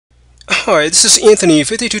Hi, this is Anthony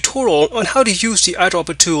with a tutorial on how to use the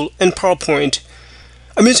eyedropper tool in PowerPoint.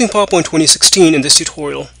 I'm using PowerPoint 2016 in this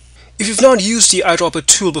tutorial. If you've not used the eyedropper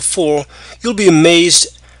tool before, you'll be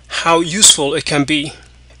amazed how useful it can be.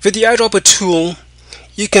 With the eyedropper tool,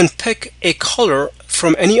 you can pick a color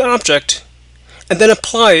from any object and then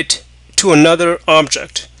apply it to another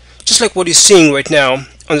object, just like what you're seeing right now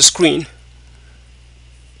on the screen.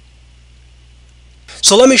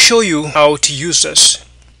 So let me show you how to use this.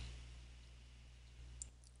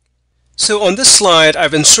 So on this slide,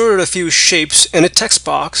 I've inserted a few shapes in a text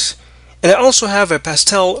box, and I also have a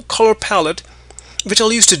pastel color palette which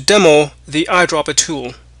I'll use to demo the eyedropper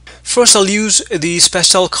tool. First, I'll use these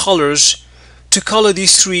pastel colors to color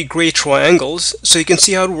these three gray triangles so you can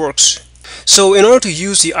see how it works. So in order to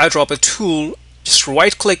use the eyedropper tool, just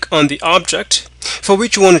right click on the object for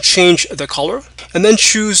which you want to change the color, and then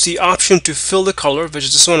choose the option to fill the color, which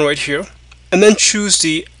is this one right here, and then choose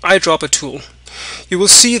the eyedropper tool. You will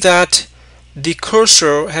see that the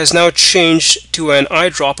cursor has now changed to an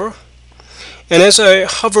eyedropper, and as I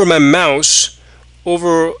hover my mouse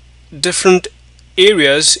over different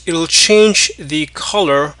areas, it will change the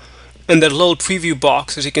color in that little preview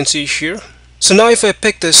box, as you can see here. So now if I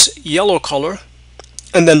pick this yellow color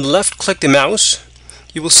and then left click the mouse,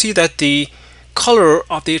 you will see that the color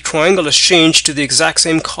of the triangle has changed to the exact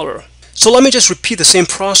same color. So let me just repeat the same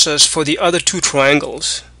process for the other two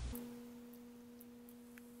triangles.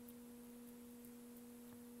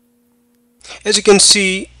 As you can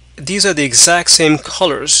see, these are the exact same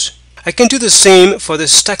colors. I can do the same for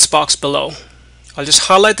this text box below. I'll just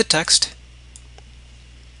highlight the text,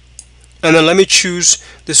 and then let me choose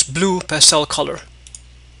this blue pastel color.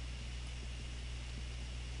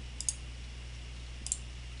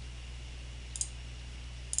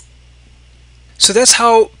 So that's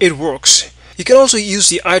how it works. You can also use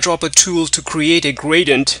the eyedropper tool to create a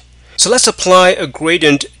gradient. So let's apply a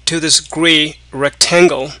gradient to this gray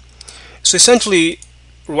rectangle. So essentially,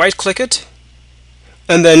 right click it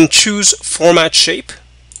and then choose Format Shape,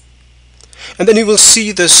 and then you will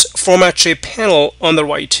see this Format Shape panel on the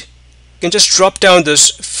right. You can just drop down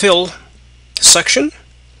this Fill section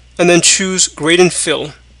and then choose Gradient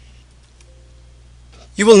Fill.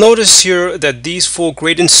 You will notice here that these four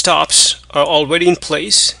gradient stops are already in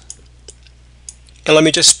place, and let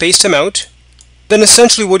me just space them out. Then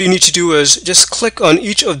essentially what you need to do is just click on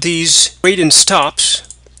each of these gradient stops,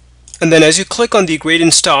 and then as you click on the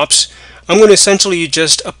gradient stops, I'm going to essentially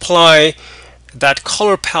just apply that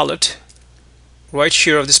color palette right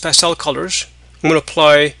here of this pastel colors. I'm going to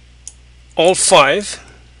apply all 5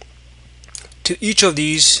 to each of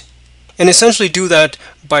these, and essentially do that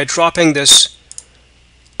by dropping this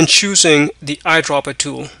and choosing the eyedropper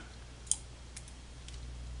tool.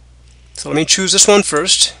 So let me choose this one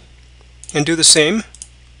first and do the same.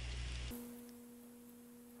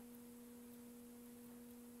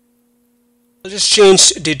 I'll just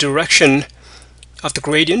change the direction of the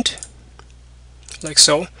gradient like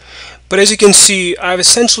so. But as you can see, I've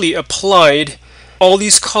essentially applied all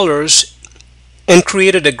these colors and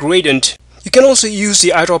created a gradient. You can also use the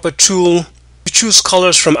eyedropper tool to choose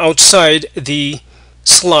colors from outside the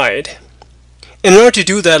slide. In order to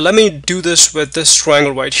do that, let me do this with this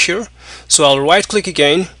triangle right here. So I'll right click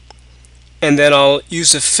again, and then I'll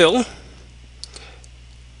use the fill,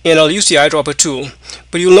 and I'll use the eyedropper tool.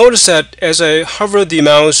 But you'll notice that as I hover the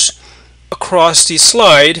mouse across the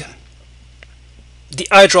slide, the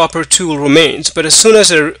eyedropper tool remains, but as soon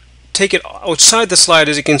as I take it outside the slide,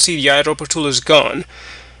 as you can see, the eyedropper tool is gone.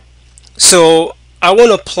 So I want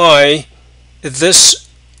to apply this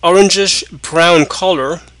orangish brown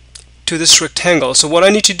color to this rectangle. So what I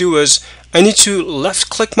need to do is I need to left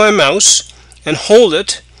click my mouse and hold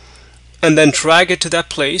it and then drag it to that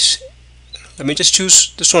place. Let me just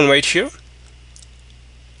choose this one right here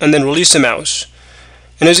and then release the mouse.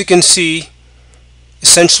 And as you can see,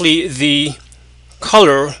 essentially the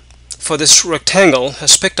color for this rectangle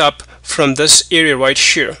has picked up from this area right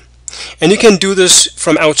here. And you can do this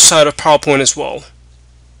from outside of PowerPoint as well.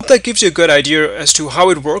 I hope that gives you a good idea as to how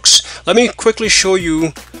it works. Let me quickly show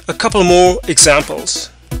you a couple more examples.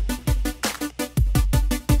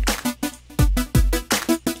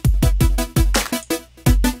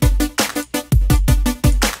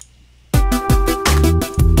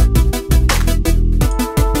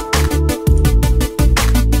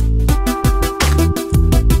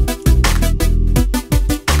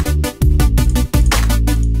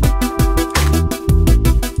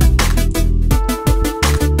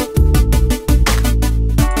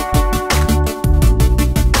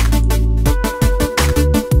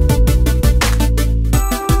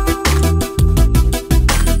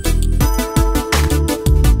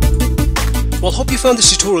 Well, hope you found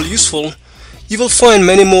this tutorial useful. You will find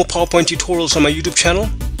many more PowerPoint tutorials on my YouTube channel.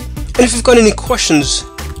 And if you've got any questions,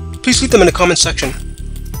 please leave them in the comment section.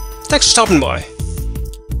 Thanks for stopping by.